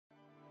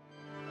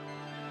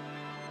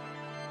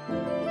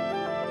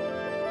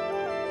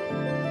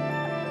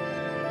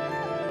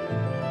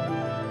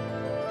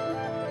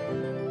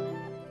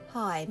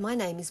Hi, my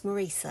name is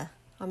Marisa.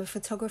 I'm a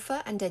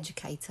photographer and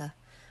educator.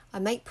 I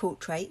make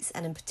portraits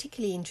and am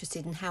particularly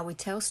interested in how we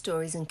tell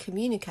stories and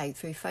communicate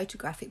through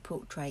photographic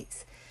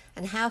portraits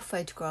and how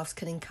photographs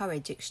can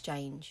encourage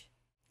exchange.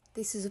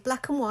 This is a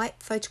black and white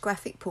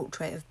photographic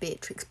portrait of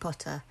Beatrix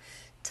Potter,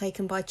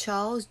 taken by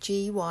Charles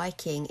G.Y.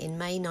 King in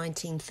May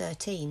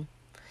 1913.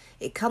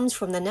 It comes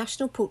from the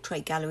National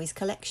Portrait Gallery's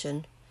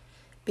collection.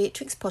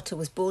 Beatrix Potter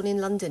was born in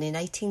London in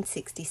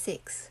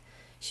 1866.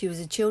 She was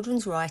a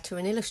children's writer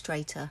and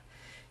illustrator.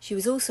 She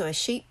was also a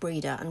sheep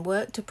breeder and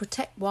worked to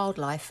protect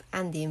wildlife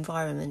and the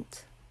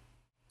environment.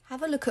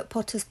 Have a look at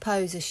Potter's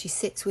pose as she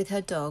sits with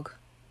her dog.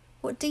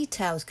 What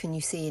details can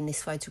you see in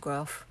this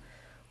photograph?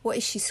 What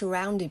is she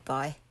surrounded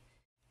by?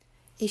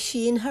 Is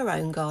she in her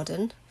own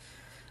garden?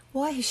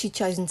 Why has she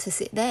chosen to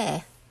sit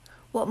there?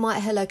 What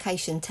might her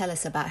location tell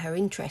us about her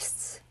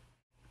interests?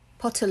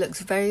 Potter looks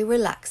very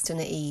relaxed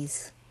and at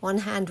ease. One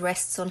hand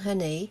rests on her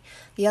knee,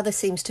 the other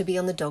seems to be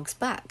on the dog's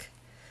back.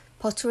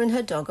 Potter and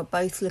her dog are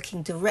both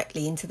looking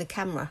directly into the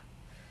camera.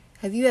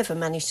 Have you ever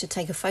managed to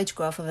take a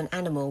photograph of an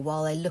animal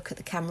while they look at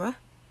the camera?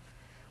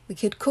 We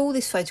could call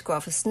this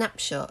photograph a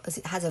snapshot as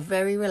it has a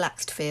very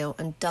relaxed feel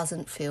and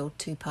doesn't feel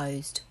too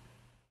posed.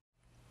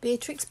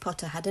 Beatrix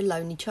Potter had a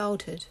lonely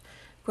childhood,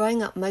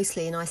 growing up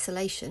mostly in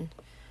isolation.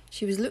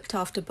 She was looked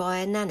after by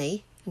a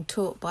nanny and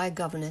taught by a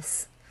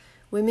governess,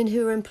 women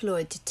who were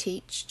employed to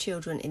teach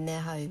children in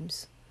their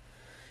homes.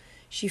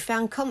 She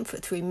found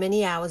comfort through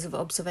many hours of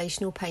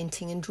observational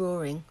painting and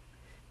drawing.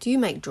 Do you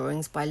make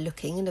drawings by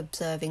looking and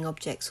observing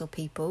objects or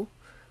people,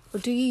 or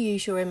do you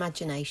use your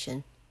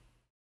imagination?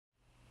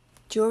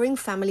 During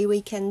family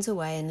weekends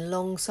away and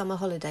long summer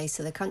holidays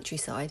to the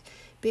countryside,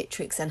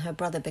 Beatrix and her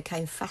brother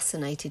became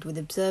fascinated with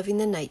observing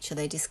the nature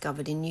they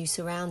discovered in new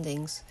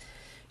surroundings.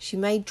 She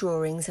made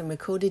drawings and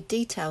recorded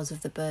details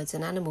of the birds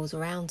and animals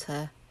around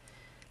her.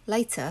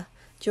 Later,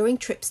 during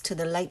trips to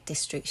the Lake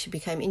District, she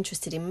became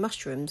interested in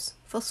mushrooms,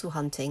 fossil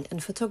hunting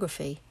and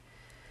photography.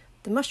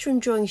 The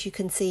mushroom drawings you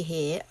can see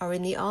here are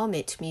in the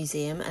Armitt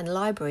Museum and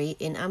Library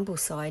in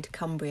Ambleside,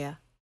 Cumbria.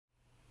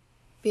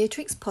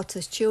 Beatrix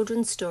Potter's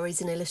children's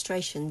stories and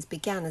illustrations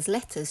began as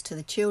letters to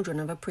the children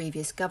of a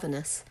previous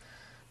governess.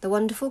 The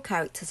wonderful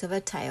characters of her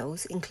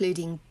tales,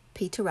 including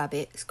Peter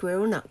Rabbit,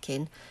 Squirrel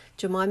Nutkin,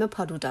 Jemima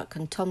Puddle Duck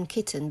and Tom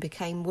Kitten,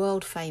 became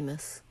world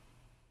famous.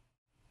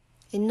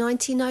 In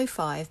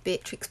 1905,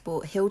 Beatrix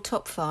bought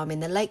Hilltop Farm in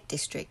the Lake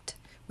District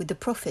with the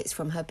profits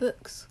from her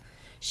books.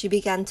 She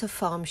began to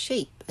farm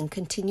sheep and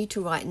continued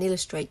to write and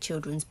illustrate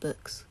children's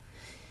books.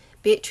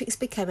 Beatrix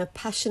became a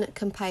passionate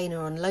campaigner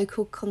on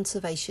local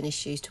conservation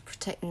issues to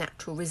protect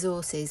natural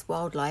resources,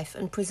 wildlife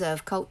and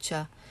preserve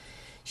culture.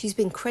 She's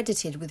been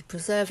credited with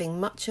preserving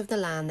much of the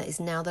land that is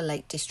now the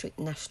Lake District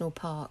National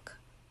Park.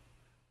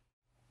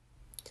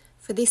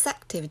 For this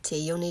activity,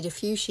 you'll need a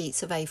few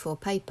sheets of A4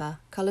 paper,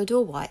 coloured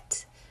or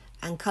white,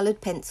 and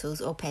coloured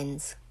pencils or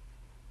pens.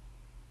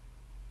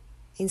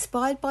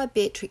 Inspired by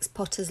Beatrix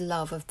Potter's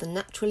love of the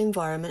natural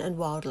environment and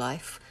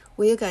wildlife,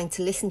 we are going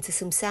to listen to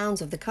some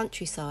sounds of the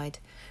countryside,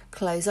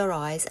 close our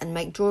eyes and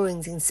make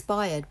drawings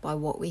inspired by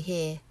what we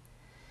hear.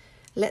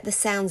 Let the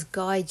sounds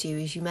guide you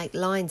as you make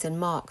lines and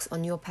marks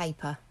on your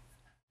paper.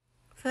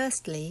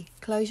 Firstly,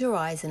 close your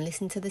eyes and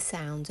listen to the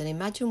sounds and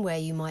imagine where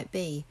you might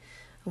be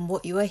and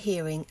what you are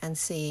hearing and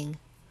seeing.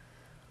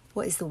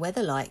 What is the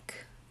weather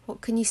like?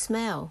 What can you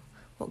smell?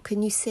 What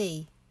can you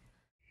see?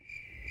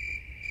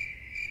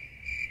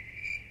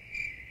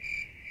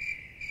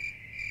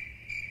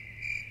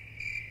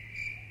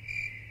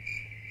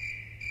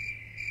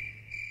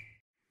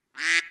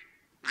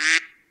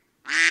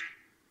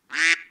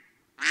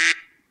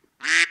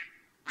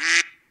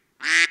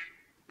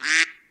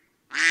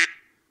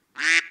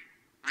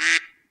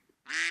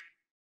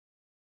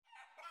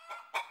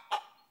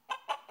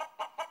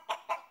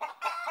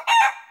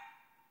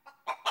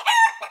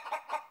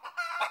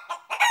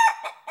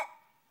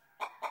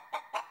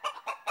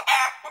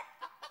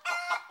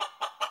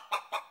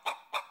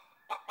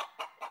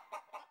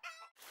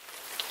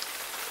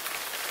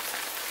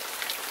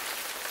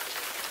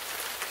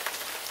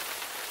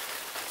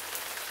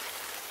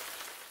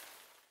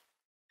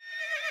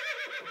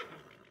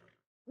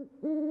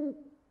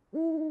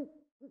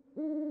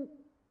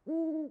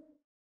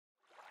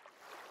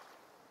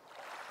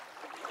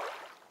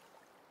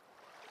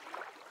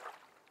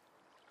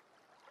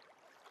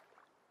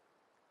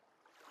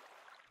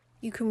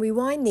 You can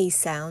rewind these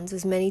sounds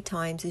as many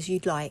times as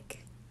you'd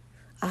like.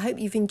 I hope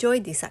you've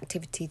enjoyed this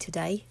activity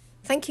today.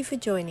 Thank you for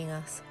joining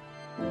us.